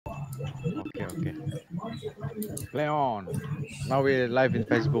Okay. Play on. Now we're live in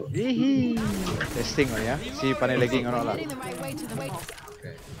Facebook. Yee. Testing ya. Si panel lagging or not lah.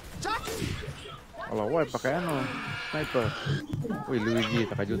 Kalau why pakai ano? Sniper. Wih, Luigi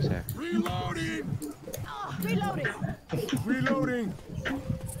terkejut saya. Reloading.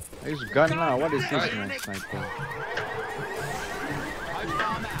 I use gun lah. What is this man? Sniper.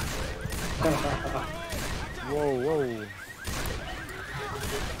 Wow.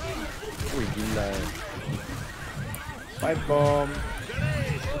 Wih, gila. Pipe bomb.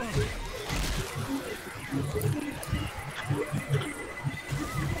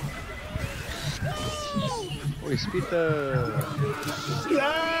 Wih, speeder.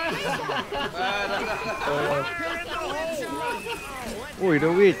 Wih,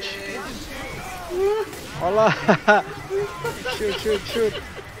 the witch. Allah. Shoot. Shoot.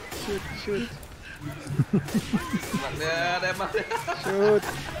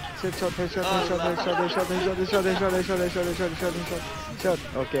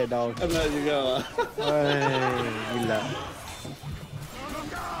 Okay, down. Kena juga. Gila.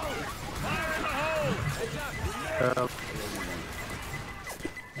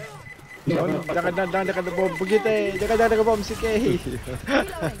 Jangan dekat bom begitu. Jangan dekat bom sikit.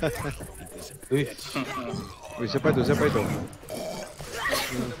 Wih, siapa itu?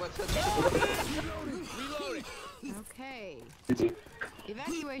 Okay.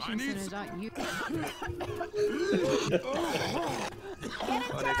 Evacuation centers aren't you.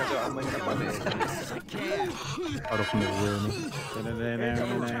 Out of nowhere ni.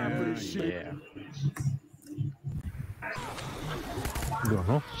 Yeah.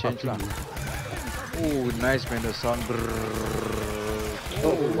 Change lah. Oh, nice man, the sound.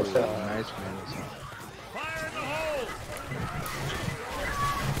 Nice man, the sound.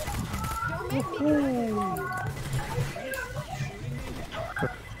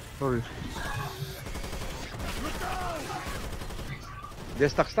 Sorry. Dia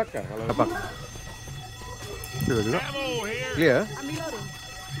stuck kah kalau apa? Clear juga. Clear?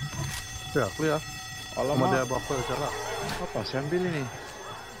 Clear. Alamak. Cuma dia buffer cara. Apa? Saya ambil ini.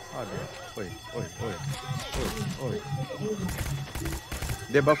 Ada. Oi.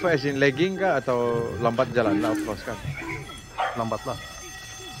 Dia buffer as in lagging kah atau lambat jalan lah, of course kan? Lambat lah.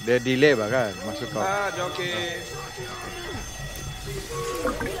 Dia delay bah kan? Masuk kau. Joki.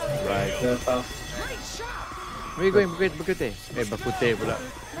 Right. We going Bekute. Bekute pula.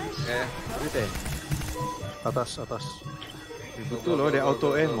 Bekute. Atas. Betul loh, dia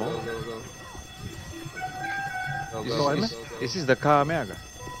auto ammo. This is the car me agak.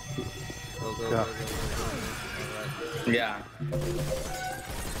 Yeah.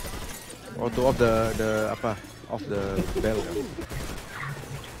 Auto off the apa? Off the bell kan.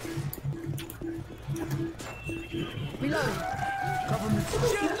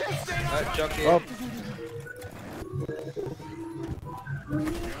 Joki. Up.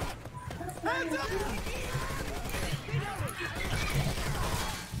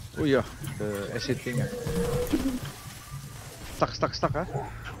 Oh ya, the acid thing ah. Stuck ah.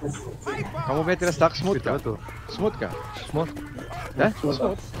 Kamu punya tidak stuck smooth kah? Betul. Smooth kah? Smooth.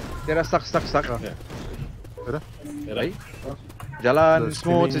 Smooth. Tidak stuck. Ada? Baik. Jalan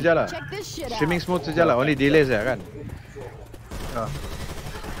smooth sajalah. Streaming smooth sajalah. Only delay saja kan. Ya.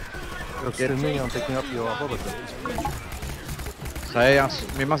 Streaming yang taking up your apa betul? Saya yang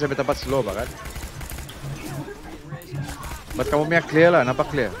memang saya tempat slow kan. But kamu punya clear lah,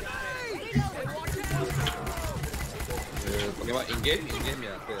 nampak clear. Pakai apa? In-game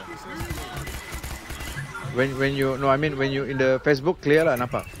ya. When you no I mean when you in the Facebook clear lah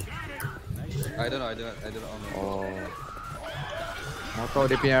nampak. I don't know. Oh. Mau tahu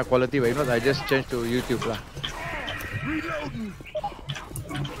dia punya quality, but if not I just change to YouTube lah.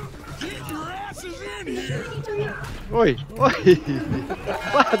 Oi.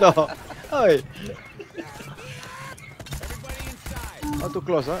 Waduh. Oi. Oh, too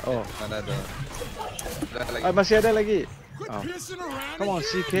close ah. Oh. Mana ada. Masih ada lagi. Oh. Come on,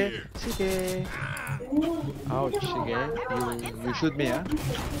 CK. Ouch, CK. You shoot me ah.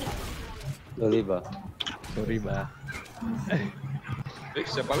 Sorry ba.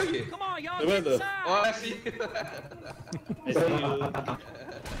 Siapa lagi? Siapa tu? Oh, I see.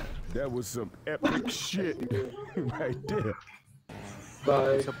 That was some epic shit right there.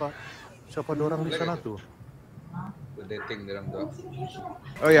 Bye. Siapa dorang di sana tuh? Dating dalam tu.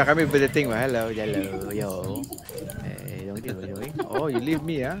 Oh ya, kami berdating bah. Hello, yo. Oh, you leave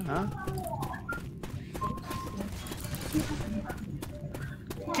me ah? Huh?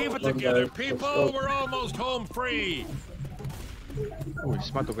 Keep it together, people. We're almost home free.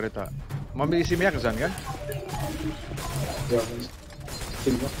 Smart tu kereta. Mau ambil isi minyak kan? Ya.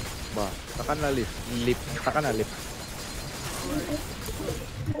 Sini. Bah, tekanlah lift. Tekanlah lift.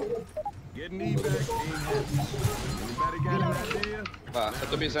 Getting evac ain't happening. Anybody got an idea? Pak,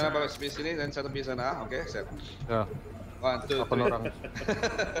 satu bis sana, Pak, bis sini dan satu bis sana. Oke, siap. Ya, 1, 2, 8 3. orang.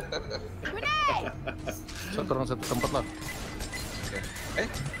 Satu orang satu tempat lah.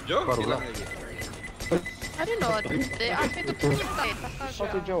 Jo, Baru hilang lah. lagi. I don't know. They asked me to put it. Kau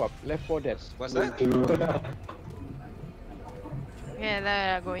tu jawab. Left 4 dead. What's that? Yeah,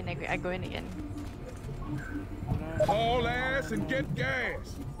 there, I go in. I go in again. Haul ass and get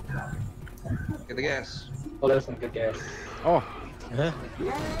gas. Get the gas. Oh.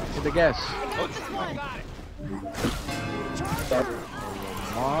 Get the gas.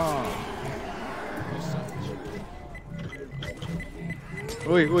 Ah.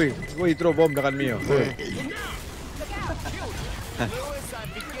 Ui, throw bomb dekat Mio.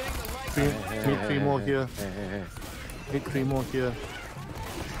 Need 3 more here. Need 3 more here.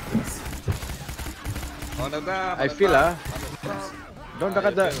 On the top. I feel don't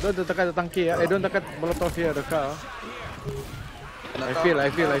dekat the tangki ya. Don't dekat molotov here the car. I feel.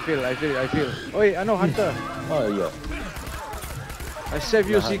 Oi, Hunter. Oh iya. I save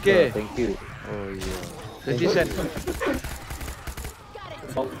you CK. Thank you. Oh iya. 30 cent.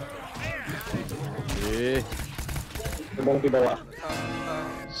 Di bawah.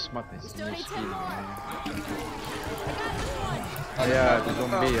 Smart nih, new skill. Ya, itu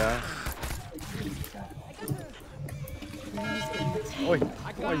zombie ya. Oi,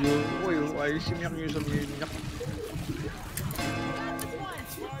 ayo si minyak.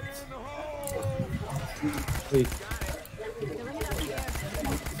 Wih,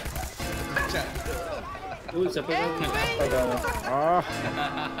 Siapa yang Ah,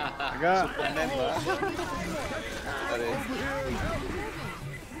 agak.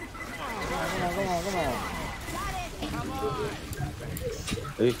 Come on.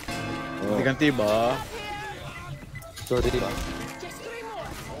 Diganti ba? sorry.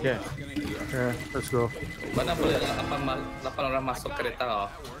 Okay. Yeah, let's go. Mana boleh 8 orang masuk kereta oh.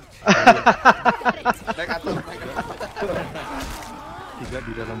 Naik atas. 3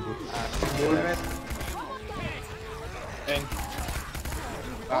 di dalam booth.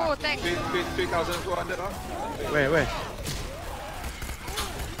 Oh, thanks. 3,200 oh. Weh.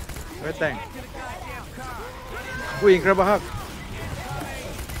 Tank. Wih, kerabahak.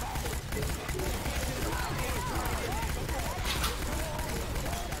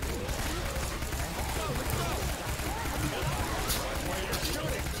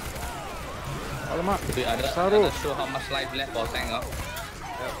 Alamak, Jadi ada show how much life left oh tengok.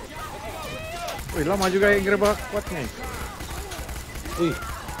 wih lama juga yang gerbak kuat nih. Wih,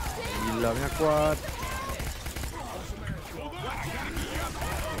 gilanya kuat.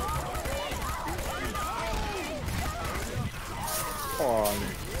 Oh,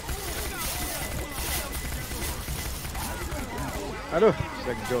 nih. Aduh,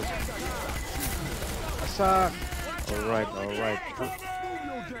 segjol. Asak. Alright.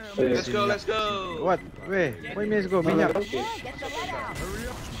 Let's go. What? Weh, why let's go? Minyak.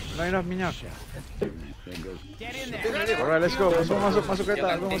 Not enough minyak. Alright, let's go. Masuk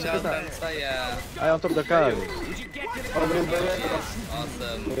kereta. Go masuk kereta. Saya. I on top the car.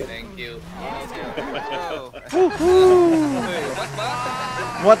 Awesome. Thank you.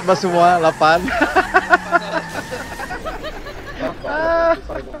 Muat ba semua? 8.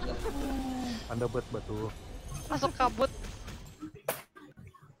 Anda buat batu. Masuk kabut.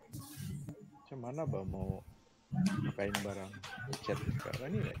 Macam mana ba mau pakai barang chat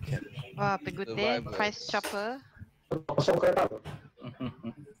sekarang ni chat. Wah, good day. Price chopper.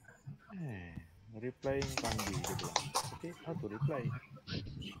 Replying Pandi dia bilang. Okay, how to reply?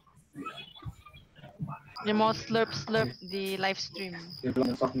 Dia mau slurp di live stream.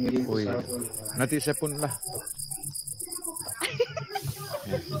 Oi. Nanti saya pun lah.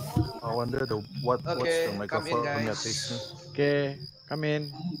 I wonder what's the Okay, come in microphone guys. presentation. Okay, come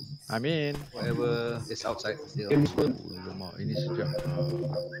in. Amin. Whatever is outside still. Lama ini sejak.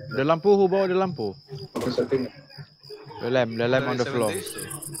 Ada lampu, who bawa ada lampu? The lamp on the floor.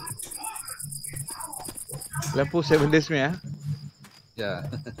 Lampu 7 days ni ya? Ya.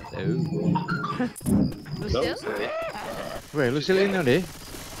 Lucille? Weh, Lucille ini deh.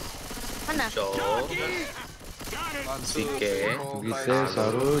 Mana? Show. Sike. Gise,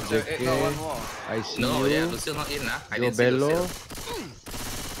 Saru, JK, No, yeah, ICU, Lucille not in lah. I Joe didn't see Bello,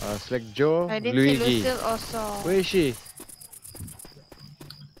 Lucille. Slack Joe, I didn't see Luigi. Lucille also. Where is she?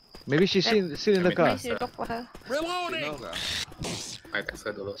 Maybe she's still in the car. Please look for her. Reloading. I text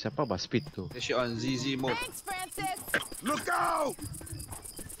her dulu. Siapa bah speed tu? Is she on ZZ mode? Look out!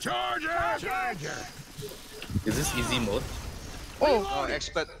 Charger! Is this easy mode? Oh,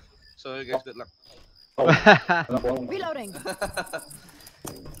 expert. So you guys good luck. Reloading.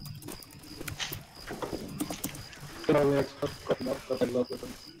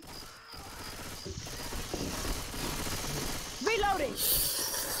 Reloading.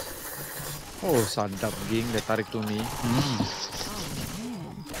 Oh, sadap ging dia tarik to me.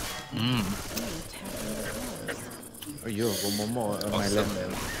 Ayo, gomomo my land.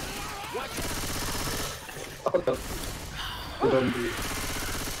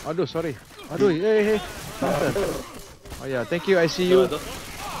 Aduh, sorry. Aduh, hey. Oh yeah, thank you. I see you.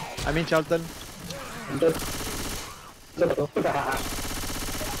 I'm in Charlton.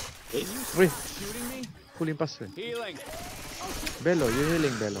 Wih, aku limpas. Bello, you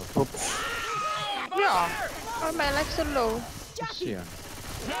healing Bello. Yeah. Why my legs so low? Kasihan.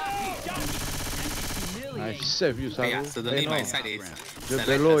 I save you, Saru. Yeah, suddenly my side is The select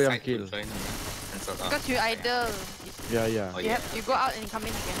Bello the yang side to kill. join, cancel off. Because you idle. Yeah, yeah. Oh, You yeah. have you go out and come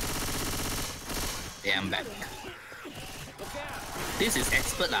in again. Yeah, I'm back. This is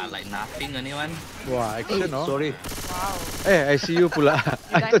expert lah, like nothing anyone. Wah, action oh. Sorry. Wow. I see you pula.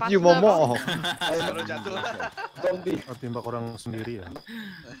 I thought you faster, Momo. Baru jatuh. Tembak orang sendiri ya.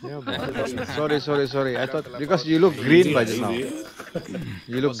 Yeah, bro. Sorry. I thought because you look green by just now.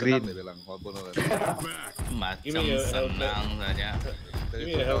 You look green. Dia bilang, walaupun orang. Macam senang saja. Give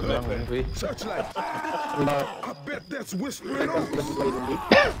me a help. Searchlight. I bet that's whispering on.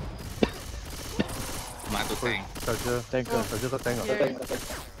 Matu tank. Tanker. Saja ke tank?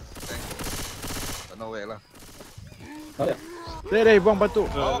 No way lah. Deh, buang batu.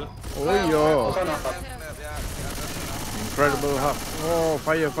 Oh yo. Incredible hub. Oh,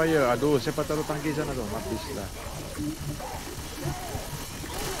 fire. Aduh, siapa taruh tangki sana tu? Habis dah.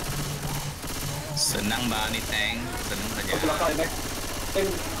 Senang bah ni tank, senang saja.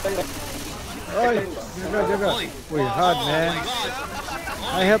 Oi, jaga. Oi. Wih, hard Oh man. my god.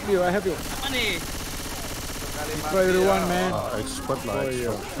 I help you. Apa ni? Destroy everyone, man. Expert lah. Oh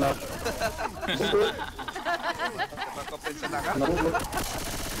yo. Pakopin senang kan?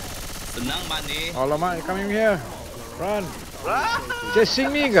 Senang bah ni. Alamak, coming here. Run. Chasing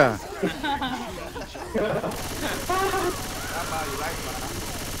me kah?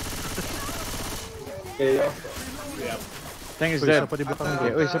 Tank is dead. Siapa di belakang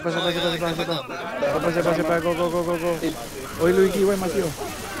Okay, dia? oi, siapa? Go. Oi, Luigi, why mati oh?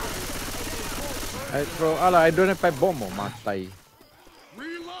 I throw, I don't have pipe bomb oh, matai.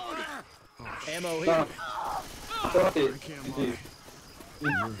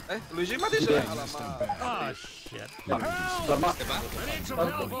 Luigi mati sudah. Alamak. Oh, shit. Siapa? I need some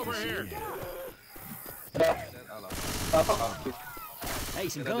help over here. Hey,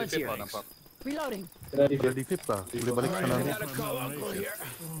 some guns here. Nampak. Reloading. Udah di VIP lah. Boleh balik ke sana.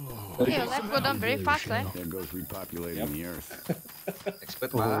 Okay, let's go down very fast, eh? There goes repopulating the earth.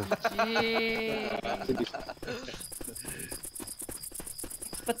 Expert mah. Jeez.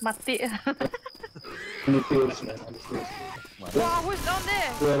 Cepet mati. Wow, who's down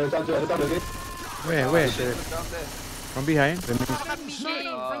there? Where? From behind?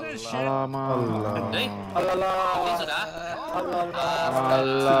 Alamak. Eh? Ini sudah.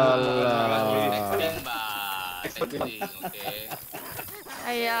 Expecting bah. Expecting, okay.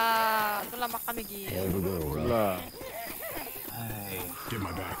 Ayah, itulah makan lagi. Lah. Get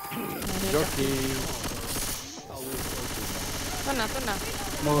my back. Joki. Tuna.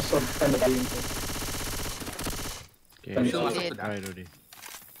 Okay, Itu masuk sudah. right already.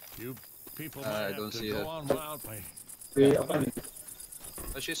 You people I might don't have see to her. go on wildly.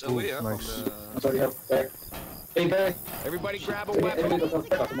 She's away from nice. the... Everybody grab a weapon.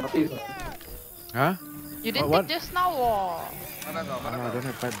 Huh? You didn't What? take just now, oh. Mana kau? I don't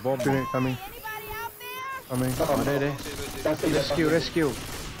have pipe bomb. Sini, coming. Ada. Rescue.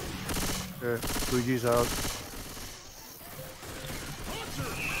 Okay, Luigi's out.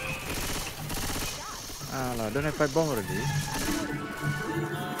 Alah, don't have pipe bomb already.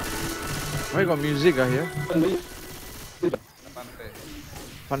 Why got music here?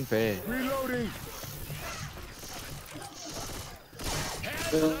 Funpay. Reloading.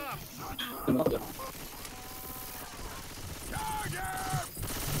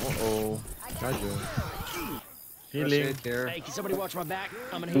 Uh-oh. Charger. Healing. Here. Hey, can somebody watch my back?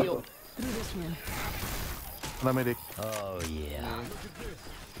 I'm gonna heal. Kena medic.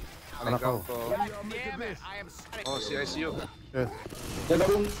 Anak kau. Oh, si ICU. Okay.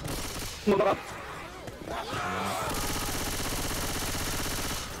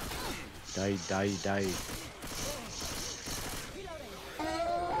 Die.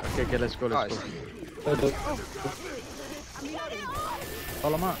 Okay, let's go. Nice.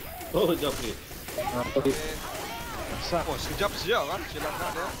 Alamak. Oh, Jockey. Masak. Oh, sekejap kan? Cilaka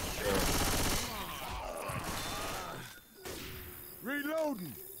dia.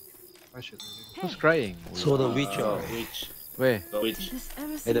 Reloading. Oh shit. Who's crying? So the witch Which? Where? Which?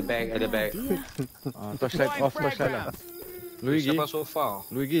 at the back, Torchlight off, torchlight lah. Luigi, Siapa so far?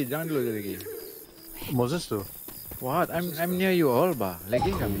 Luigi, jangan dulu lagi. Moses tu. What? I'm near you all, bah. Lagi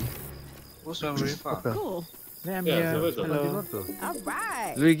kami. Who's very far? Cool. I'm Yeah, here. siapa tu? Hello. tu.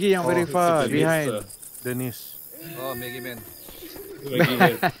 Alright. Luigi yang very far, behind. Dennis. Oh, Maggie Man. Lagi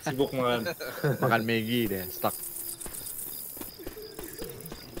ni. Sibuk makan. Makan Maggie deh, stuck.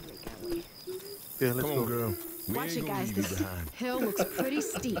 Okay, let's Come go. on, girl. We Watch ain't it, gonna guys. leave you This behind. hill looks pretty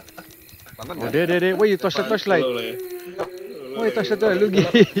steep. Bangun Oh, kan? there. Why you touch the torchlight? Boleh. Why you touch the torchlight, Luigi?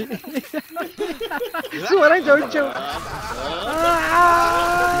 Suara jauh-jauh.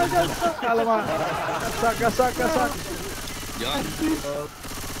 Alamak. Kasak. John.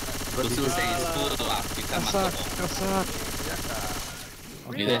 Susu saya itu lah kita masuk. Kasak.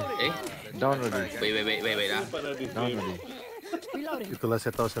 Bila? Down already. Wait lah. Down already. Reloading. Itulah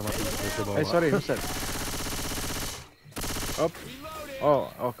saya tahu saya mati dari bawah. Sorry, Ustaz. Up.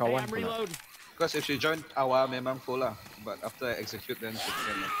 Oh, Hey, kawan I'm pula. reloading. Because if she joined awal memang full lah. But after I execute then she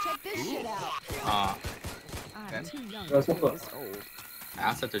can. Check this shit out. Ah, I'm too young. I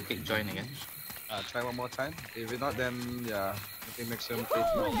asked her to click join again. Try one more time. If not then yeah, I think maximum 8.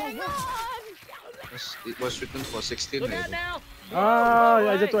 It was written for 16 Look out maybe. now.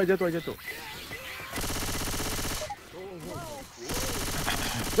 I jatuh.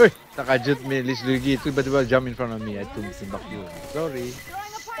 Woi, tak kajut me list Luigi tu tiba-tiba jump in front of me. I tembak you. Sorry.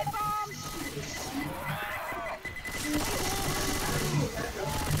 Throwing a pipe bomb.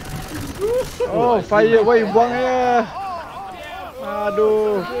 Oh, fire. Woi, buang ya.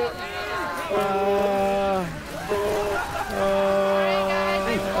 Aduh.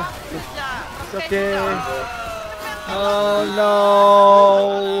 It's okay. Oh no.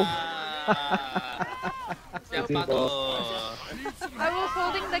 Siapa tu? I was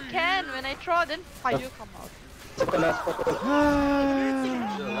holding the can when I throw, then fire come out.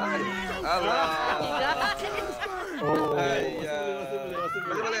 Alah. Oh.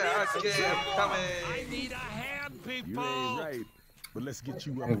 Boleh. Okay, I'm coming. I need a hand, You ain't people. right. But let's get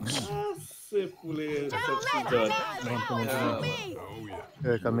you up and moving. Safe boleh. Safe John.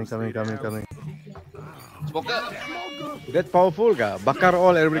 Come on. Coming. Smoker. That powerful kah? Bakar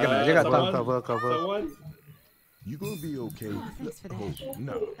all everybody kena. Dia kat tak. Cover. Someone? You gonna be okay. Thanks for that.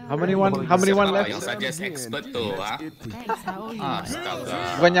 No. How many one Siapa left? yang suggest expert tu? Ah, It for you. Thanks. How are you?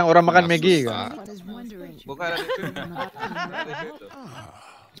 astaga. Bukan yang orang makan Maggi Susah. kah? I was wondering. Bukan ada trip.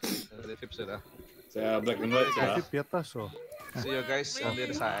 Ada trip sudah. Saya black and white lah. Di atas oh. See you guys on the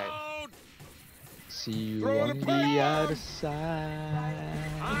other side. See you on the other side.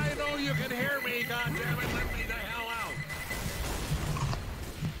 I know you can hear me. God damn it! Let me the hell out.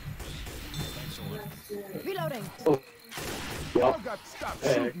 Reloading. Y'all got to stop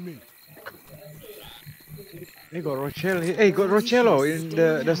shooting me. Hey, got Rochelle here. Hey, got Rochello in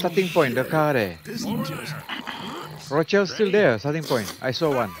the starting point, the car there. Rochelle's still there, starting point. I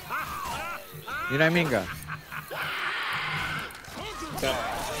saw one. You know what I mean, kah?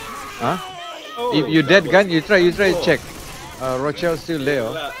 Huh? If you dead gun, you try check. Rochelle's still there.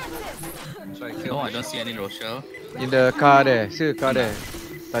 Oh. So I No, killed. I don't see any Rochelle. In the car there, still car there.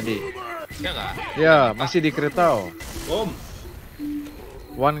 Tadi. Ya kah? Ya, masih di kereta. Oh. Bom.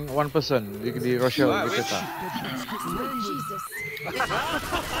 One person di Rochelle di kereta. Jesus.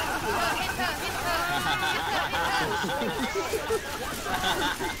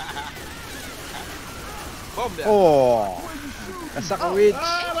 Bomb dia. Oh. Kasak witch.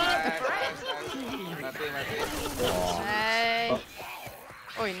 Mati. Nice.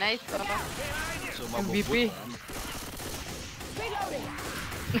 Oh, nice. Apa? Semua MVP. bubut.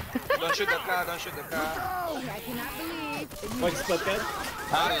 Don't shoot the car. I cannot believe. White spot kan?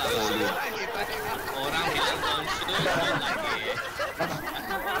 Orang bilang don't shoot lagi.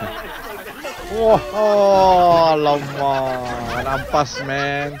 Oh, lama. Nampas,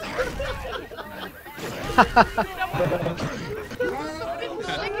 man.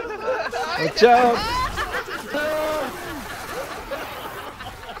 Watch out.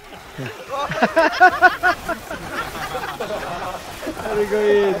 How we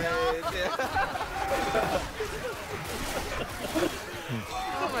going?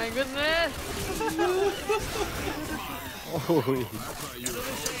 Oh my goodness. Oh,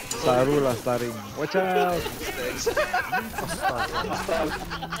 Saru lah starring. Watch out.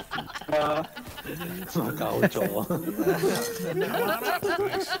 Kau cowok.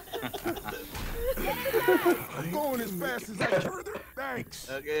 I'm going as fast as I can. Thanks.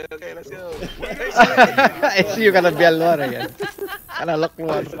 Okay, let's go. SU kata biar luar ya. Karena lock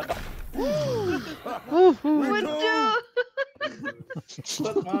luar.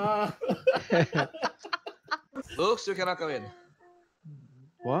 Oops, you cannot come in.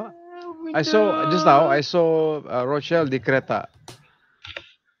 What? I saw just now. I saw Rochelle di kereta.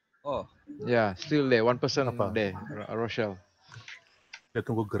 Oh, Yeah, still there. 1% Apa? there. Rochelle. Dia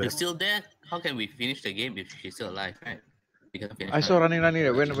tunggu You're grab. still there? How can we finish the game if she's still alive, right? We can finish I saw now. running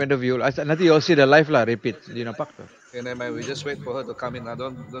there. When the view. Nanti you'll see the live lah. Repeat. Di nampak tu. okay, never mind. We just wait for her to come in.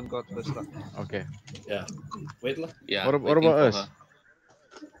 Don't go first lah. Okay. Yeah. Wait lah. Yeah. What waiting about for us? her.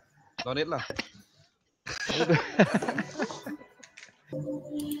 No need lah.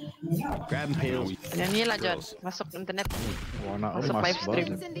 Grabbing pills. Nyanyi lah John, masuk internet. Warna Masuk emas live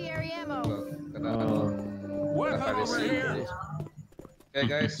stream. banget. Incendiary ammo. Kena Weapon over privacy. here. Okay,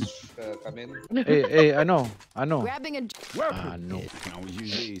 guys, come in. Hey, I know. Grabbing a No. Can always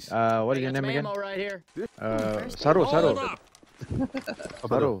use these. What is I your got some name again? ammo right here. Saru. Hold up.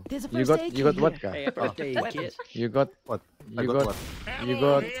 Saru. There's a You first got aid you got kit what here. ka? Hey, a first aid kit. You got What? I you got got what? you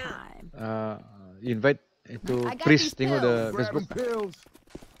got Time. invite to I got Chris these tengok the pills. Facebook. Pills.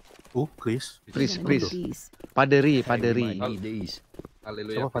 Oh, Chris. Chris. You're gonna need these. Paderi. Might need these.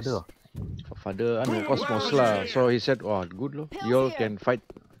 Hallelujah. Siapa pada? Father Cosmos lah. So he said, "Oh, good loh. You all can fight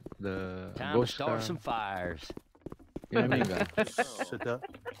the Time to ghost." start some fires. You know what I mean? Kak? Sudah.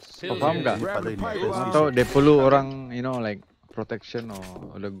 Kau faham tak? Pada ini. Atau dia perlu orang, you know, like protection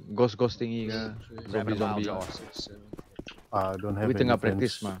or the ghost thingy ke, Grabbing a wild zombie. jar. Don't have We any tengah friends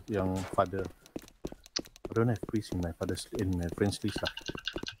practice mah. yang father. I don't have Chris in my friends list lah.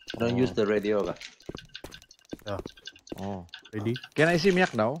 Don't use the radio lah. Oh, Ready? can I see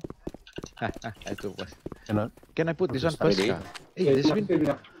Miak now? Itu pas. Cannot. Can I put this one Ready? first ka? Hey,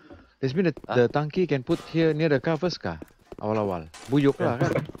 there's been the tanki can put here near the car first ka? Awal-awal. Buyuk lah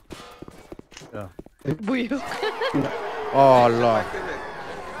kan? Buyuk. Oh Allah.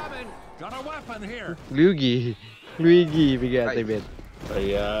 Got a weapon here. Luigi pergi atas bed.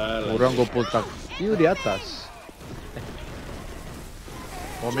 Aiyah. Orang go pull tak. You di atas.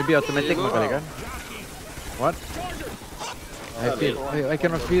 Or maybe automatic mah kali kan? What? I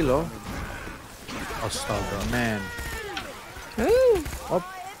cannot feel oh. Astaga. Man. Up.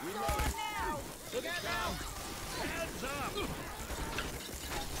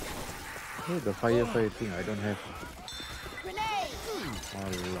 Oh, the fire thing I don't have.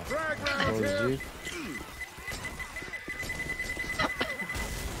 Allah. Cozy.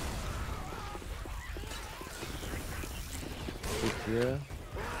 Put here.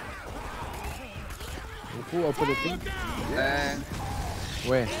 Who open the thing?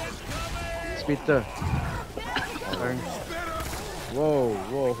 Where? Speeder. Whoa.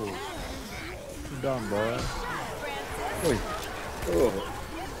 Down, boy. Oi. Oh.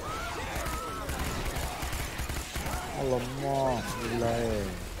 Alamak, gila eh.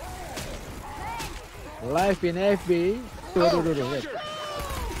 Live in FB. Tuh, wait.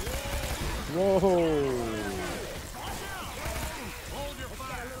 Wow.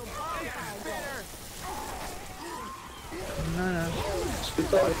 Mana?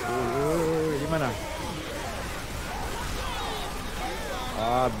 Di mana?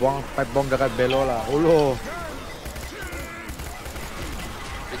 Buang pipe bomb dekat belo lah. Ulo.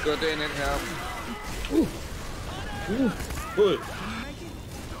 Because they need help. Good.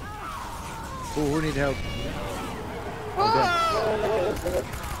 Who need help?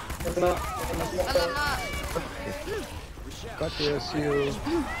 Alamak. Got you, see you.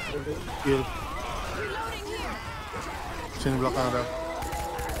 Kill. Sini belakang ada.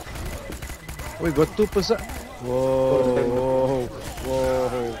 We got 2%. Whoa.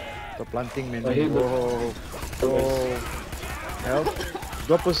 The planting man. Whoa. Help.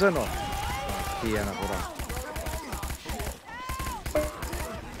 2% oh. Mati anak orang.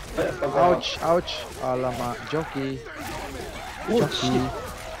 Ouch. Alamak, jockey.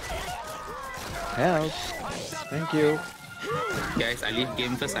 Help. Thank you. Guys, I leave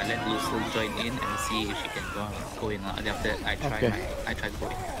game first. I let Lucy join in and see if she can go in. And after that, I try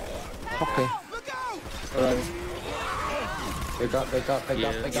going. Okay. Pick up. You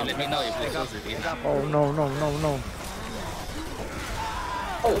let me know if Lucy is in. Oh no.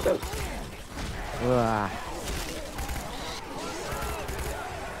 Wah.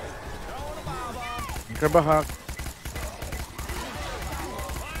 Terbahak.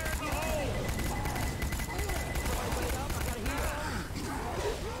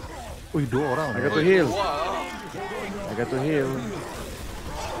 Wih, 2 orang. I got to heal.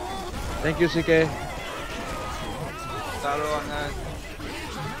 Thank you, CK. Taruhangan.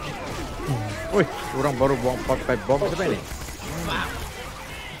 Wih, orang baru buang pipe bomb siapa ini?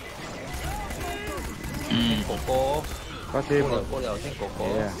 Coco. Kasih. Coco.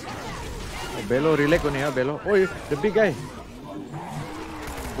 Yeah. Oh, Belo, relax on ya, Belo. Oh, the big guy.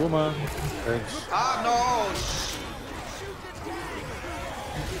 Boomer. Ah, no!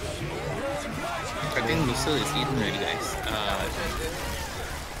 I think Lucio is eaten already, guys.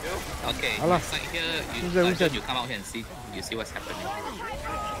 Okay, Alah. next side here, Who's that? John, you come out here and see. You see what's happening.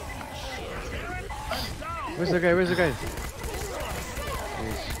 Where's the guy? Where's the guy?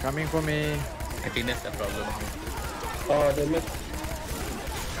 He's coming for me. I think that's the problem. Oh, damn it.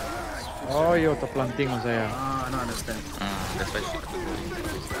 Oh, yo, terpelanting saya. Ah, I don't understand. That's why she.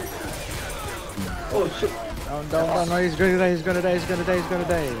 Oh, shit. Down. No, he's gonna die. He's gonna die. He's gonna die. He's gonna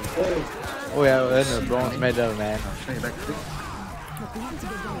die. Oh yeah, earn a bronze medal, man. Try back.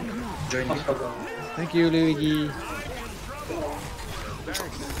 Join me. Thank you, Luigi.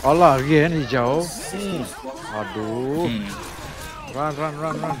 Allah, again hijau. Aduh. Run.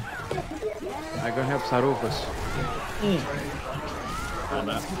 I gonna help Saru first.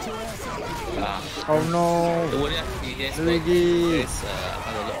 Oh no. Luigi.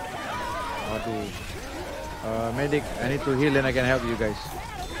 Aduh. Medic, I need to heal and I can help you guys.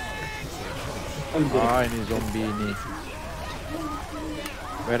 Ah, ini zombie ini.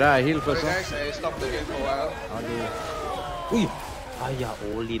 Where I heal first. Sorry guys, I stopped the game for a while. Aduh. Ui. Ayah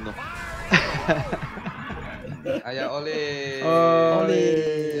Oli no. Ayah Ole. Oli.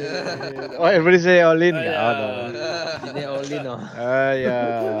 Oh, everybody say Olin. Aduh. Ini Oli no.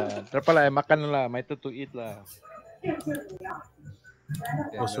 Ya. Terapa lah, makan lah. My turn to eat lah.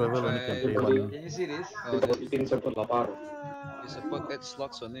 Whatsoever only can play one. Can you see this? Oh, eating sampai lapar. You support 8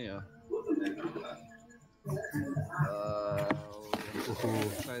 slots only, yeah.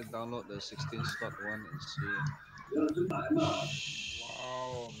 Try download the 16 slot one and see.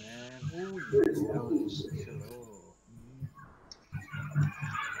 Wow, man.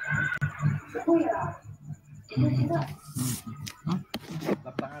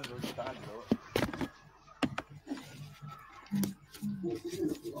 Tangan dulu.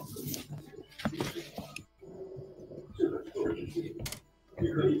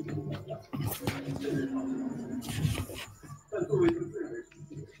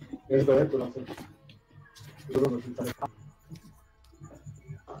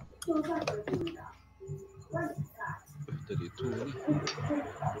 Tadi itu nih.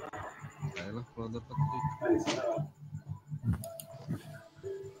 Ayolah kalau dapat nih.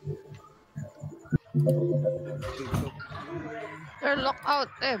 Lock out.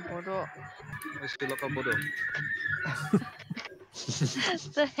 Bodoh. Masih lokal bodoh.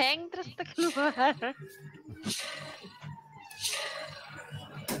 Terhang terus keluar.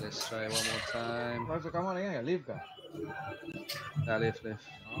 Let's try one more time. Kalau kamu lagi nggak leave kah? Yeah, leave.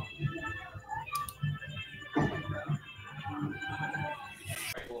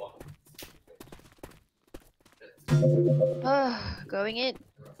 Going in.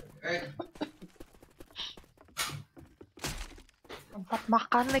 Tempat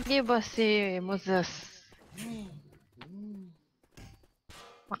makan lagi bos si Moses.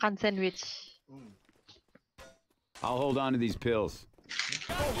 Makan sandwich. I'll hold on to these pills.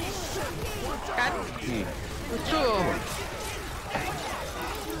 Kan? Lucu.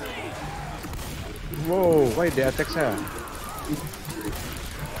 Wow, why they attack saya?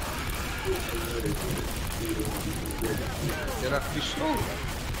 There are fish.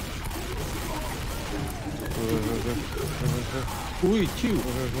 Ui, ciu.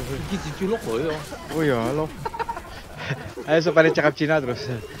 Gigi culok loh. Oh ya, halo. Ayo supaya cakap Cina terus.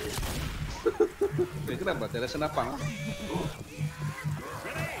 Kenapa? Tidak senapang.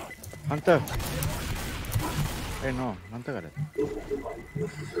 Hunter. No, Hunter ada.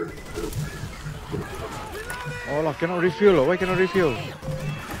 Oh lah, cannot refuel loh. Why cannot refuel?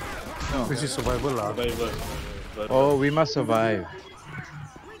 No. This is survival lah. Oh, we must survive.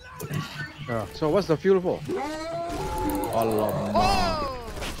 Yeah. So what's the fuel for? Allah.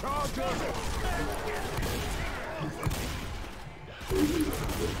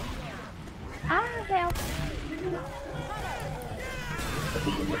 Help.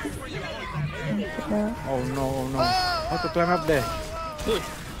 Oh no, How to climb up there?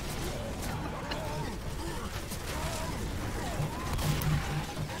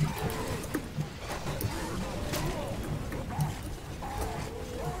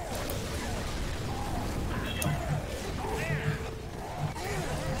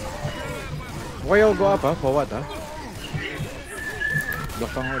 Why you go up, For what,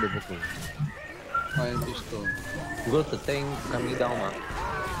 Belakang ada buku. Fine pistol. Because the tank coming down mah.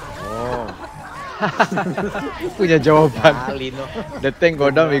 Oh. Punya jawaban. Lino. The tank go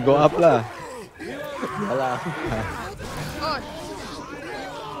down, we go up lah. Alah. Oh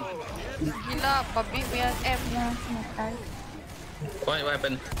Gila, babi punya M. What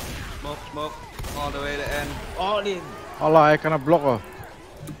happened? Smoke. All the way to the end. All in. Alah, I kena block oh.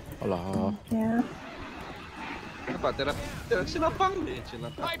 Alah. Apa? Tidak. Sinapang. I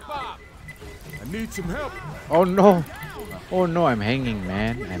need some help. Oh no. Oh no, I'm hanging,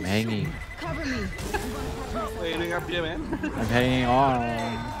 man. I'm hanging. Cover me. Waiting up here, man. I'm hanging on.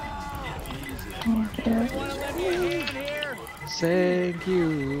 Thank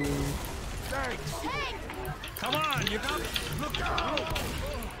you. Come on, you got look out.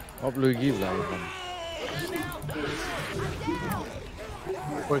 Apa lu give lah Ivan?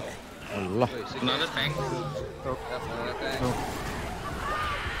 Oi, Allah. Another tank.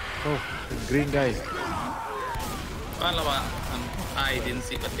 Oh, green guy. Alamak, I didn't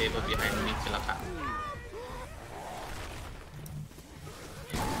see the table behind me. Celaka.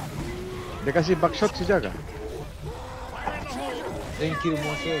 Dia kasih buckshot si Jaga. Thank you,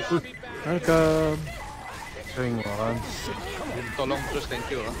 Moses. Welcome. going on. Tolong terus, thank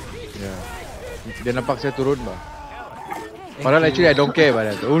you lah. Ya. Dia nampak saya turun bah. Padahal actually I don't care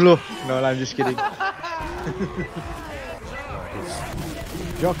about that. Uluh. No lah, I'm just kidding.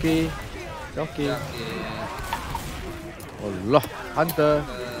 Jockey. Allah. Hunter.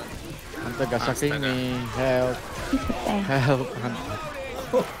 Hunter gasaking me. Help. Help. Hunter.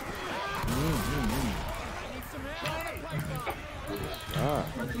 Ah.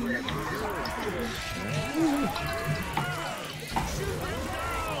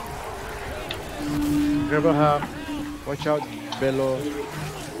 Grab a hub. Watch out, Bello.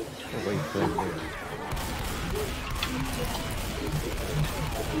 Oh, wait, wait.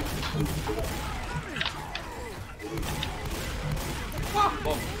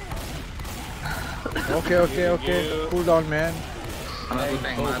 Okay. Cool down, man. Mana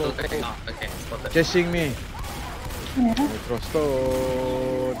tank. Oh, okay, spotted. Chasing me. Throw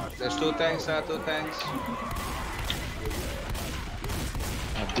stone. There's two tanks. Aduh.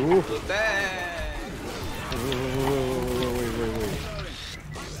 Two tanks. Wait.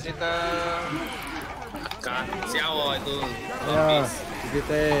 Kita. Kan, siapa itu? Ya,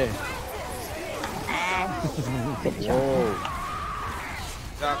 kita. Wow.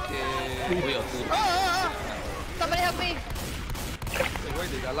 Jackie. Oh, tuh. Somebody help me. Woi,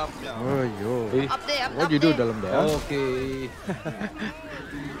 di dalamnya. Oh yo. Up there, I'm What up you do there. dalam there? Okay.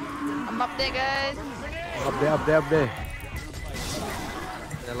 I'm up there, guys. Up there.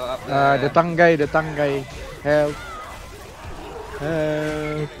 Yellow up there. The tongue guy. Help.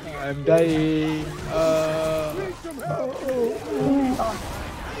 I'm dying.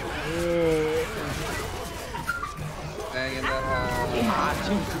 Hang in there.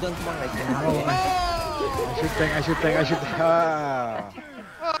 Sudah kemana? I should tank. Ah.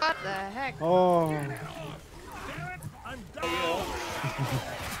 What the heck? Oh.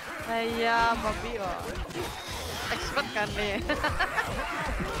 Ayah, babi oh. Expert kan nih.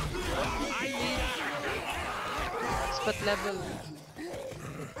 Expert level.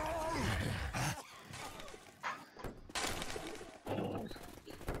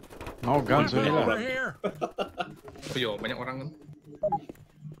 No guns Over lah. here. Yo, banyak orang kan.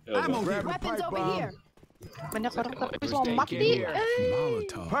 Weapons over here. Banyak orang tapi Oh, mau mati.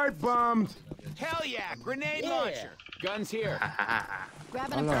 Pipe bombs. Hell yeah, grenade launcher. Guns here.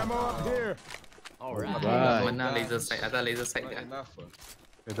 Grabbing a Ammo up here. All right. Right. Mana laser sight? Ada laser sight Not kan? enough.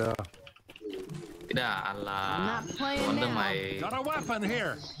 Beda. Tidak, ala. Not playing Wonder now. my Got a weapon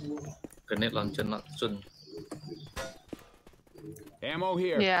here. grenade launcher not soon. Ammo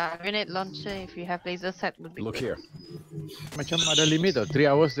here. Yeah, grenade launcher if you have laser sight would be Look good. here. Macam ada limit tau. 3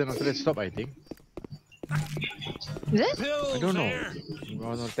 hours then after that stop I think. Is it? I don't know. I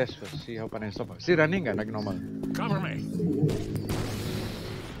want to test first. See how can I stop. See running kan like normal. Cover me.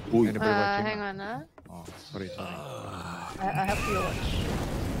 Anybody watching? Hang on, Oh, sorry. I have to watch.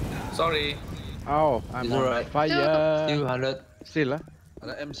 Sorry. Oh, I'm It's on alright. fire. 200. Still ah?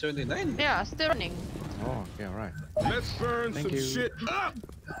 Ada M79. Yeah, still running. Oh, okay, alright. Let's burn Thank some you. shit up.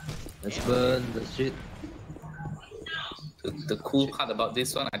 Let's burn the shit. The cool part about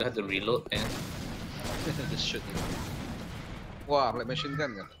this one, I don't have to reload and Just shoot. Wah, like machine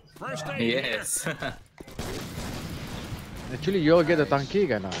gun kan? First aid here. yes. Actually, you all get the tanky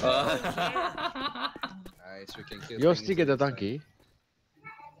kan? Nice, we can kill. You all things still get the inside. tanky?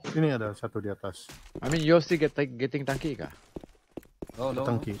 Sini ada satu di atas. I mean, you all still getting tanky kah? Oh no.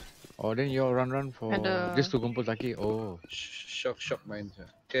 Tangki. Oh, then you all run for Ada. just to kumpul tanky. Oh, Shock mine.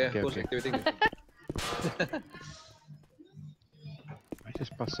 Okay, Okay, post okay. activity. I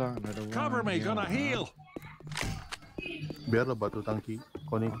just pasang another one. Cover me, here. gonna heal. Biarlah batu tangki.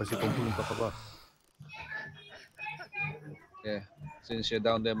 Kau ni kasih kumpul untuk apa? Yeah. Since you're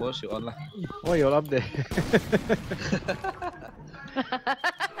down there, most you on lah. Oh, you're up there.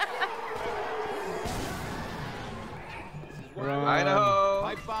 I know.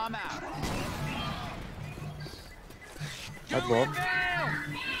 Pipe bomb out. Pipe bomb.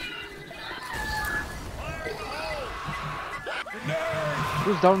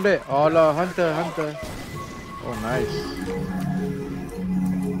 Who's down there? Oh, la, Hunter. Oh, nice.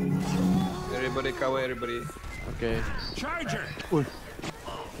 Everybody cover everybody. Okay. Charger.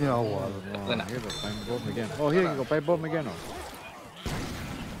 Ya Allah. Oh, here the pipe bomb again. Oh, here you go, pipe bomb again. Oh.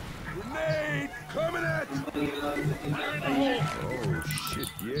 Grenade coming at you. Oh shit,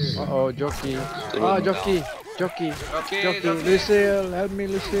 yeah. Uh oh, jockey. Ah, jockey. Jockey. Lucille, help me,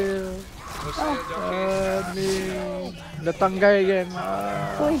 Lucille. Help me. The tanggai again.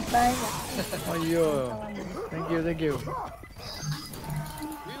 Oh, yo. Thank you.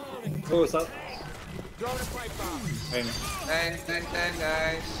 Oh, stop. Tank,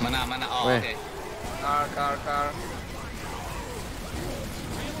 guys. Mana? Oh, Where? okay. Car.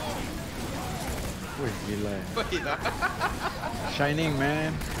 Wih, gila. Gila. Shining,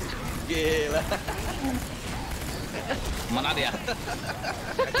 man. Gila. Mana dia?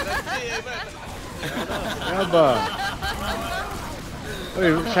 Apa?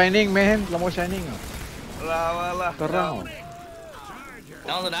 Wih, Shining, man. Lama Shining. Lah. Terang.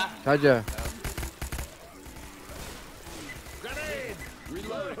 Tahu sudah? Saja.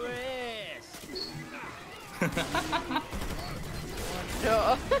 Yo.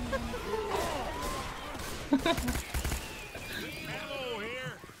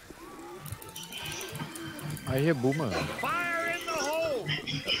 I hear boomer. Fire in the hole.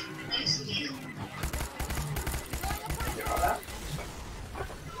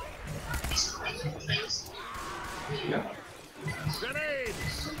 Grenade.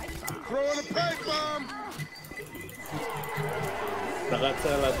 Throwing a pipe bomb.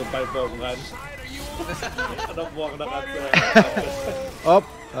 Nakatsel atau pipe bomb kan? Ada buang nakatsel. Up.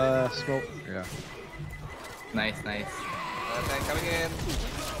 Smoke. Yeah. Nice. Tank coming in.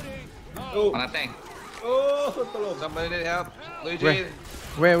 Mana tank? Oh, tolong. Somebody need help. Luigi.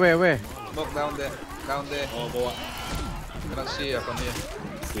 Where? Smoke down there. Oh, bawa. Cannot see from here.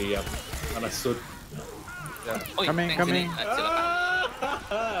 Siap. Mana shoot. Yeah. Oh, Coming. tank sini.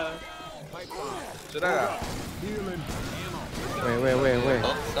 Silakan. Sudah kah? Where?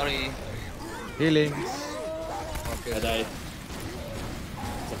 Oh, sorry. Healing. Okay. Ada.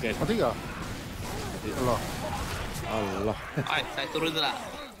 Oke. Mati nggak? Allah. Alright, saya turun dulu lah.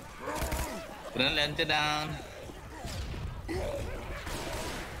 Kemudian launcher down.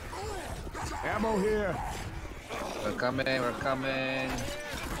 Ammo here. We're coming.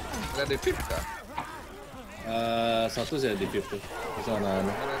 Kita di pip kah? Satu saya di pip tuh. Di sana.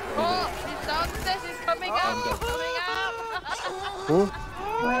 Oh, this downstairs is coming up. Who?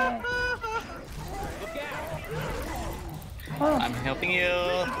 I'm helping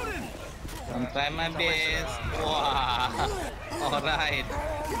you. I'm trying my best. Wah, alright.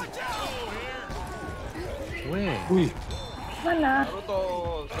 Where?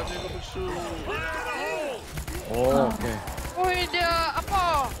 Naruto, Sasuke Butsu. Oh, okay. Wih, dia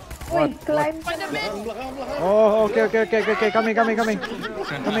apa? What? Spider-Man. Oh, okay. Coming.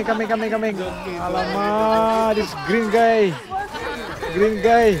 Alamak, this green guy.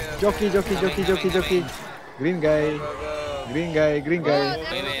 Jockey. Green guy. Wait.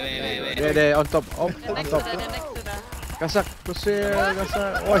 There, on top. Next sudah. Kasak, kusir.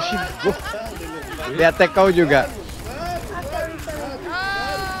 Oh shit, go. Dia attack kau juga.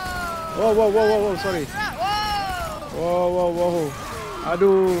 Wow, sorry. Wow.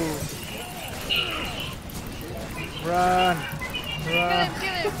 Aduh. Run.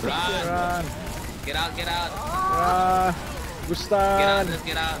 Kill him. Run. Get out. Run. Gustan.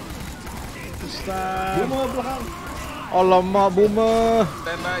 Boomer belakang. Alamak, boomer.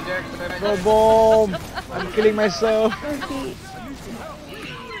 Stand by, Jack. No bomb. I'm killing myself.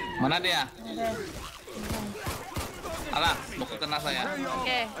 Mana dia? Alah, mau kena saya.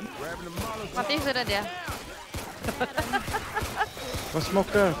 Okay. Mati sudah dia.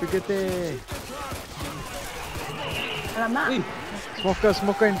 Smoker, PKT.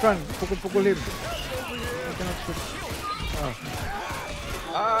 Smoker in front. Pukul him. I cannot shoot.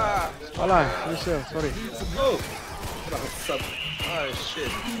 Alah, sorry. Oh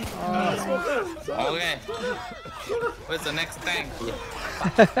shit. Okay. Where's the next tank?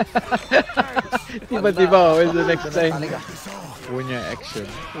 Tiba-tiba, where's the next tank? Punya action.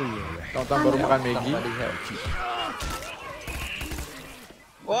 Tahu-tahu baru makan Maggi.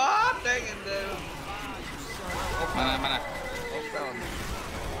 What? Tank in there. Mana? Down.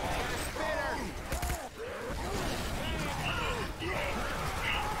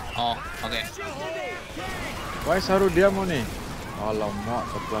 Okay. Why Saru diam ni? Alamak,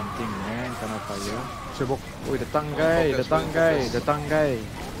 terplanting man, kena fire. Sebok. Oi, datang guy.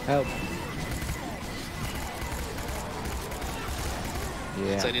 Help.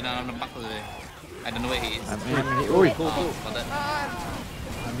 Yeah. So dia dalam tempat tu. I don't know where he is. Oi. Got that.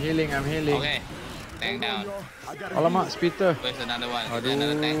 I'm healing. Okay. Tank down. Alamak, Spitter. Where's another one? Is there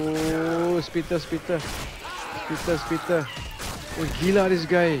another tank? Aduh, Spitter. Oh, gila this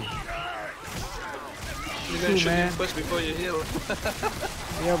guy. You can shoot him man. first before you heal.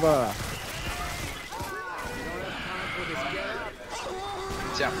 Ya, ba.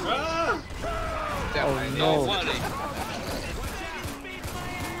 Jump. Oh No no. worry.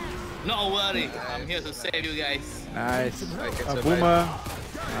 No worry. I'm here to save you guys. Nice. I can A survive. boomer.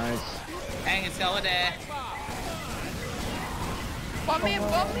 Nice. Tank is over there. Bomb him!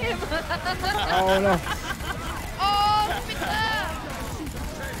 Oh no. Oh, Peter!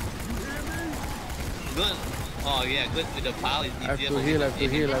 Good. Oh yeah, good with the power. It's I have easier to for heal. you I have to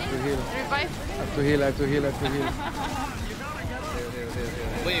heal. Revive. I have to heal.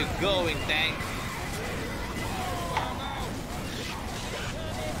 Where you going, tank?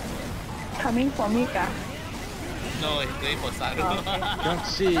 Coming for me, ka? No, he's going for Saru. Don't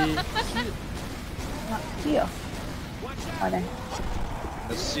see. Here. Oh, then.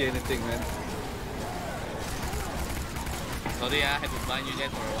 Don't see anything, man. Sorry, I had to blind you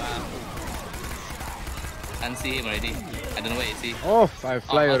guys for a while. Can't see him already. I don't know where is he. Oh, I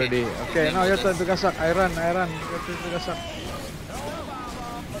fly Oh, okay. already. Okay, now your turn to gasak. I run. Your turn to gasak.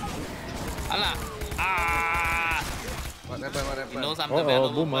 Alah! Ah! What happened? You know something, Uh-oh, man.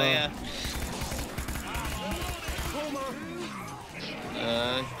 Don't boomer. play.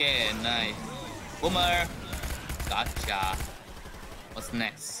 Okay, nice. Boomer! Gotcha. What's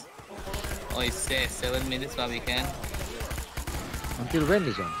next? Oh, it says 7 minutes while we can. Until when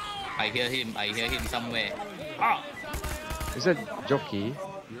is on? I hear him somewhere. Ah! Is that jockey?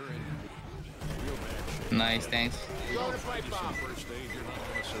 Nice, thanks.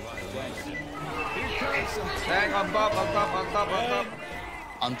 Tank on top.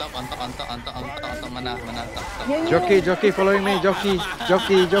 On top, mana, top. Jockey, following me. Jockey.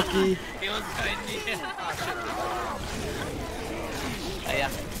 He was tiny.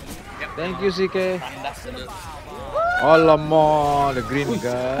 Ayah. Thank you, CK. Tandas dulu. Alamak, the green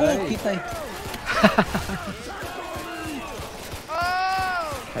guy. Kita.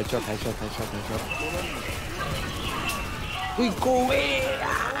 Oh! Headshot. We go away.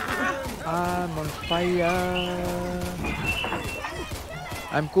 I'm on fire.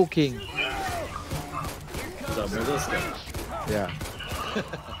 I'm cooking. Dah murus kan? Yeah.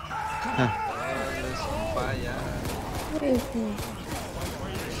 Fire.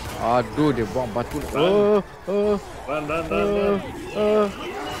 Aduh, dia buang batu. Run.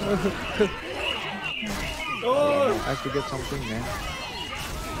 I have to get something, man.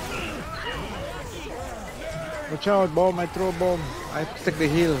 Watch out, bomb. I throw bomb. I have to take the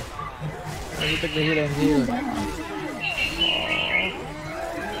hill. I have to take the hill and heal.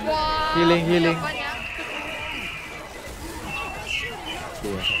 Wow! Healing. Banyak.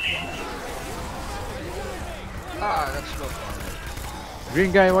 Yeah. Ah, that's slow.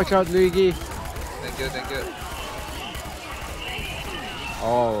 Green guy, watch out, Luigi. Thank you.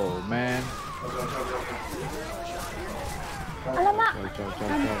 Oh, man. Alamak. Ciao.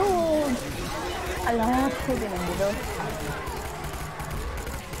 Ampun. Alamak, aku jangan gitu.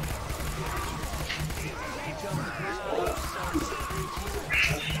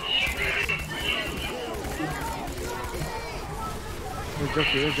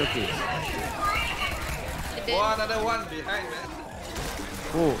 Where's jockey? Oh, another one behind, man.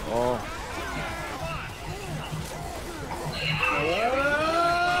 Oh.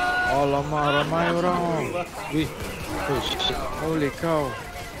 Oh, lama ramai orang. Wih. Oh shit. Holy cow.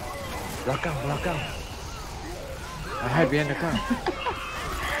 Belakang. I hide behind the car.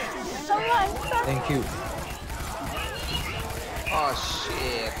 Thank you. Oh,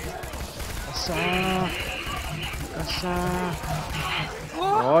 shit. Kasar.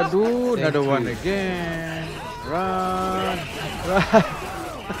 Aduh, another one again. Run.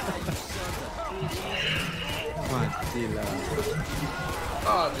 Matilah.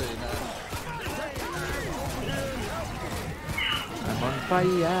 Oh, dude, nah. I'm on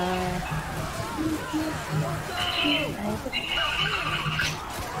fire.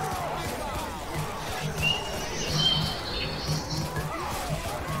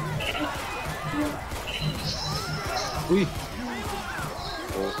 Wih.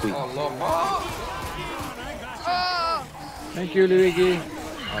 Oh, wih. Allah. Oh! Thank you, Luigi.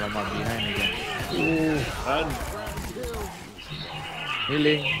 Alamak, behind again. Run.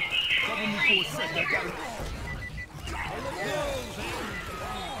 Healing.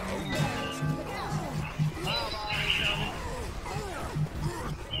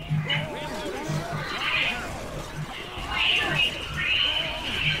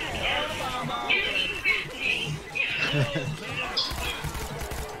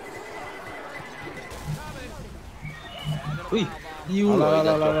 Wih, you Alah,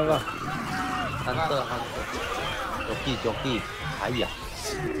 alah, alah, alah. Hunter. Joki. Ayah.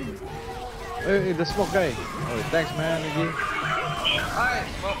 Hey, the smoke guy. Oh, thanks, man. Iggy. Hi,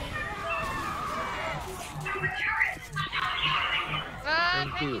 smoke.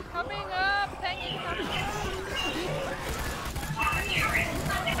 Tank is coming up. Tank is coming.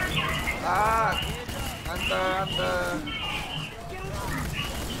 Hunter.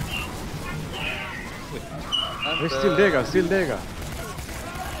 Hey, still there, guy.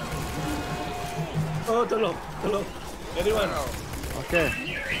 Oh, tolong. Anyone? Okay.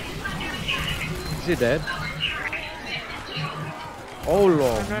 Is he dead? Oh,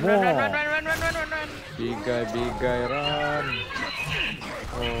 Lord, Run. more. Big guy, run.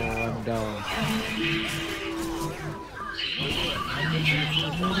 Oh, I'm down.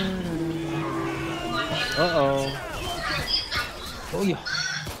 Uh-oh. Oh iya,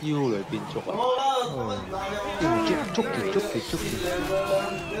 you 裏邊捉啊！捉住。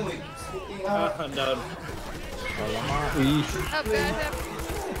I'm down. Alamak. Ih, Help, guys, help.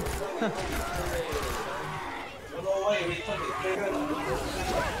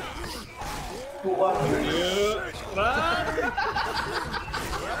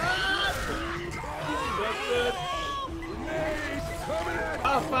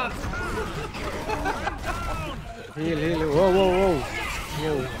 Heal. Whoa.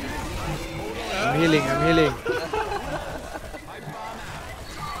 I'm healing.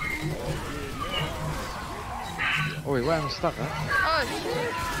 Oh, wait, why I'm stuck, huh? Oh,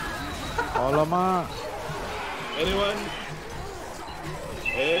 shit. Alamak. Anyone?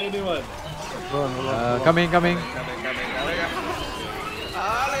 Coming.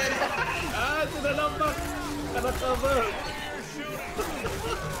 Sudah nampak. Kena cover.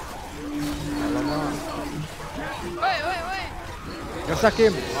 Alamak. Wait. Gasak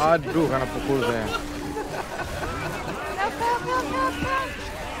him. Aduh, kena pukul saya. Help.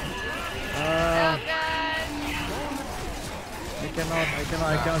 Ah, Help, guys. I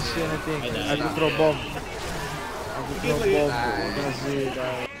cannot see anything. I have to throw bomb. I cannot see it.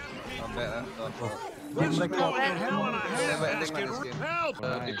 Not bad, huh? Help!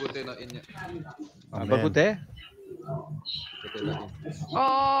 Ikutin no innya. Apa putih?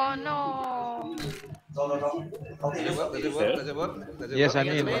 Oh, no. Terjebak. Yes, I'm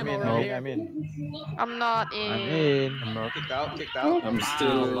in. I'm not in. I'm in. Kicked out. I'm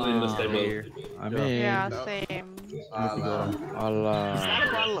still in the stable. I'm in. Yeah, same. Allah.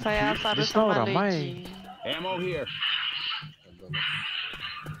 Saya harus Just now sama ramai. Leji. Ammo here.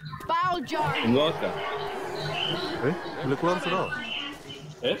 Keluar kah? Boleh keluar sudah.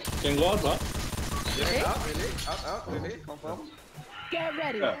 Yang keluar tak? Out, really? Confirm? Get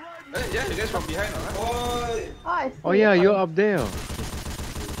ready. Yeah, you guys from behind, right? Oh yeah, you're up there.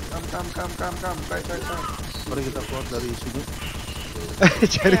 Come. Try. Mari kita keluar dari sini.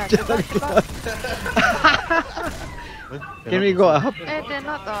 Cari jalan keluar. Can we go up? They're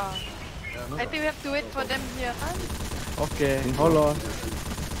not. I think we have to wait for them here, kan? Okay, hold on.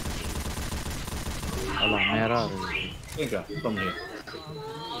 Alah, merah. Enggak, from here.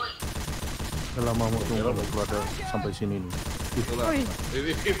 Selama mau tunggu keluar sampai sini nih.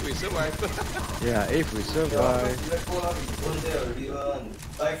 If we survive. Yeah, if we survive.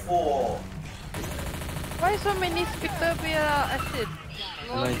 Why so many Spectre acid?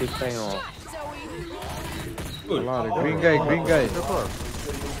 Main di tank oh. Alah, green guy.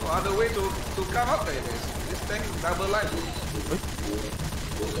 Other way to come up there. This tank double life.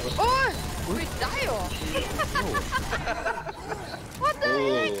 Oh, we die oh. What the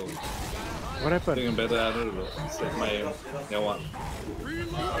heck? What happened? Dengan better dulu. Save my nyawa.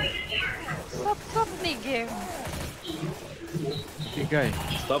 Stop nih game. Green guy.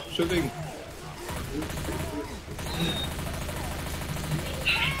 Stop shooting.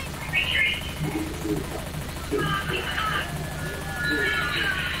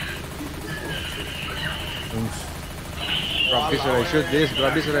 Grabby should I shoot this?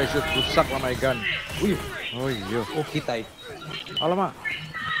 Grabby should I shoot? Rusak lah my gun. Wih, Oh iya. oh kita Alamak.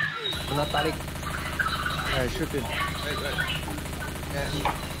 kena tarik. I shoot it.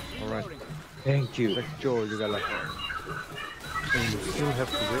 Alright. Thank you. Secure juga lah. And you still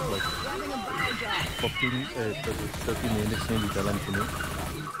have to wait like 30 minutes nih di jalan sini.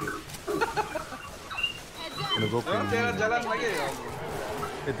 Gonna go Jalan lagi ya.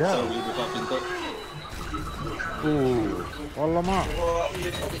 Kalau dibuka pintu. Alamak.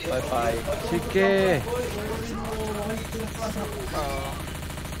 Bye bye. Sike.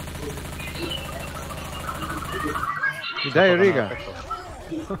 He died already, guy.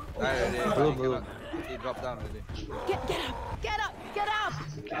 Belum. He dropped down already. Get up! Get up!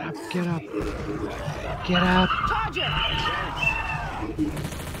 Get up. Get up. Charger!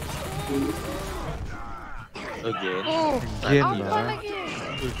 Again. Oh, Again, apa bah. lagi?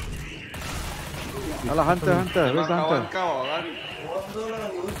 Alah, hunter. Where's the hunter? Kawan kau kan?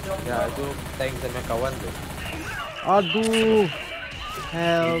 Ya, itu tank sama kawan tuh. Aduh.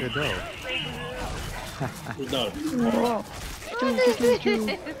 Help. Udah.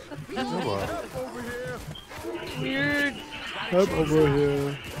 Weird. Help over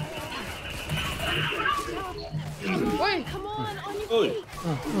here. Oi, come on, on your Oi.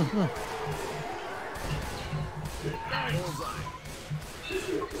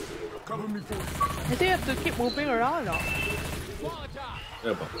 Cover me for I think you have to keep moving around now.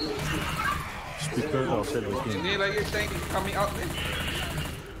 Ya, Pak. Speaker outside working. Sini lagi tank coming out ni.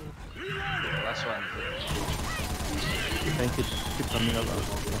 Last one. Thank you. Keep coming up.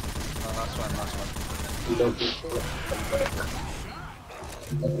 Last one.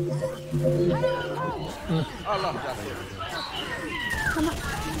 Allah jatuh.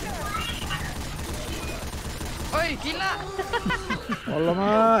 Oi, gila.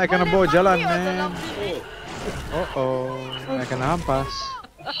 Alamak, I kena bawa jalan, man. Oh, I kena hampas.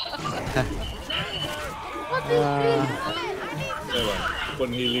 What is this? Ya, Pak.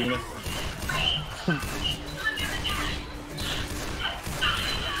 Pun healing.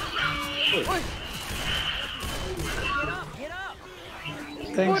 Oi,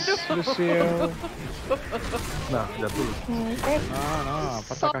 Thanks, Lucio. Nah, jatuh. No,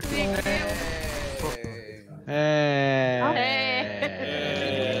 patah stop kaki. being real.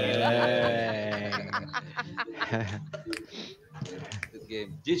 Good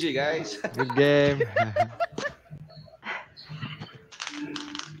game. GG guys. Good game.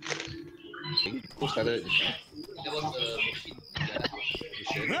 Who started this?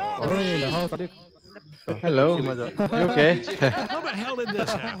 Hello. You okay? How the hell did this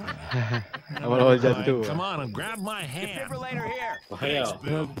happen? Awal-awal jatuh. Come on and grab my hand. Bahaya.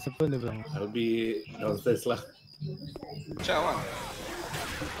 I'll be downstairs lah. Ciao.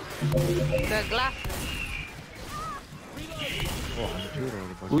 The glass.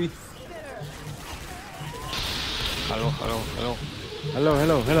 Ui. Hello.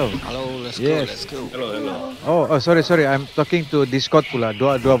 Let's go. Hello. Oh, sorry. I'm talking to Discord pula.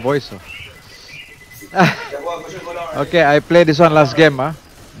 Dua voice. Okay, I play this one last game,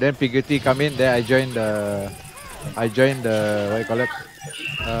 Then PGT come in, then I join the what you call it?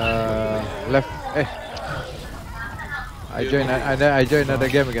 Left. I join another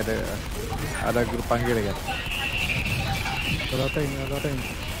game again. Ada grup panggil again.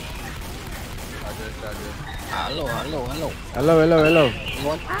 Halo. Hello.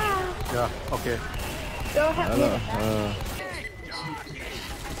 Yeah, okay. Go help Hello.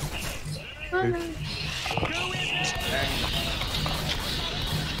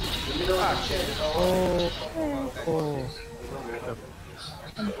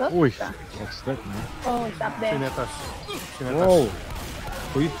 Ui, what's that, man? Oh, it's up there. Sini atas. Wow.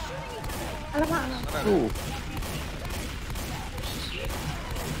 Alamak.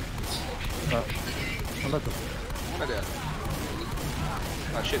 Mana tuh? Mana dia?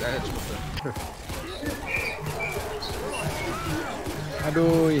 Ah shit, I had smoker.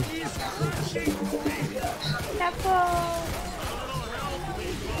 Aduh. Careful.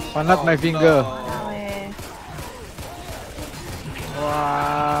 Panat my finger. Weh.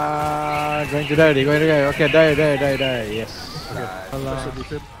 Wah, going to die. Okay, die. Yes. I'm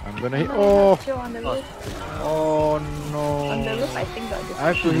gonna hit. Oh. Joe on the roof. Oh no. On the roof, I think got this.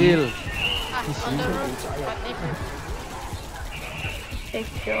 I have to heal. On the roof. But if Take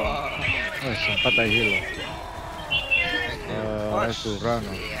Joe. Oh, sempat I heal. I have to run.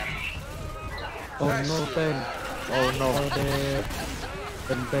 Oh no, ten. Oh no.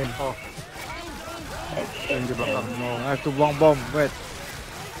 Ten. Oh. Yang di belakang. No, I have to buang bom. Wait.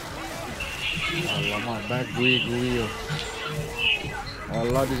 Alamak, bad gui.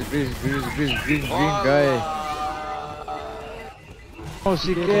 Allah, this green guy. Oh,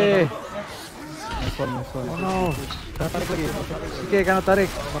 Sike. Oh no. Sike, cannot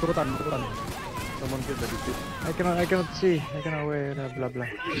tarik. Maturutan. Someone get the defeat. I cannot see. I cannot wait. Blah blah.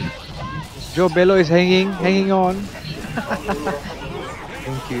 Joe Bello is hanging on.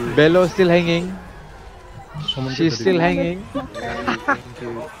 Thank you. Bello still hanging. Someone She's still hanging. Thank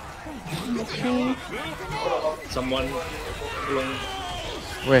you. Someone belum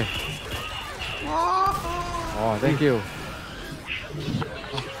Wait. Oh, thank you.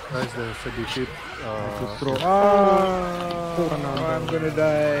 Guys, there's a defeat. Throw. Oh, I'm gonna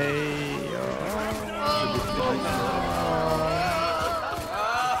die.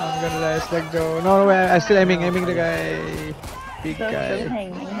 I'm gonna die. Let go. No, I'm still aiming the guy. Big guy.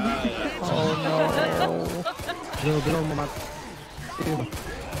 Oh no. Belum mati.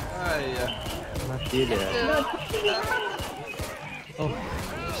 Mati dia. Oh.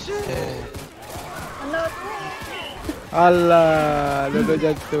 Allah, Dodo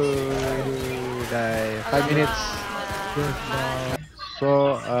jatuh. Die. 5 minutes.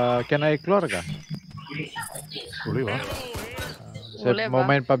 So, can I keluar kah? Boleh lah. Saya Boleh, mau Bang.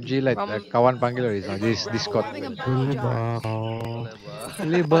 main PUBG Lite. Kawan panggil di Discord. Boleh bang.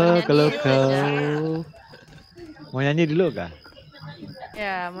 Boleh bang kalau kau mau nyanyi dulu kah?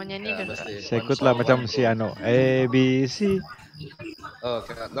 Ya, mau nyanyi dulu. Saya ikutlah macam si Ano. A B C Oh,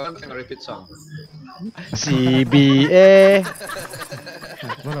 don't repeat song. C B A.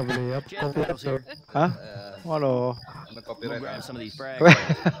 Mana boleh ya? Hah? Waduh. No copyright. Grab some of these frag.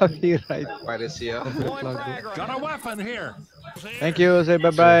 Copyright. Piracy ya. Got a weapon here. Thank you. Say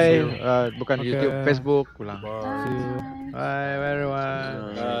bye bye. Bukan YouTube, Facebook. Pulang. Bye. Bye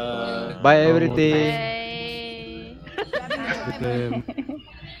everyone. Bye everything. Bye.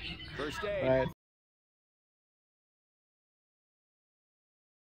 First aid. Right.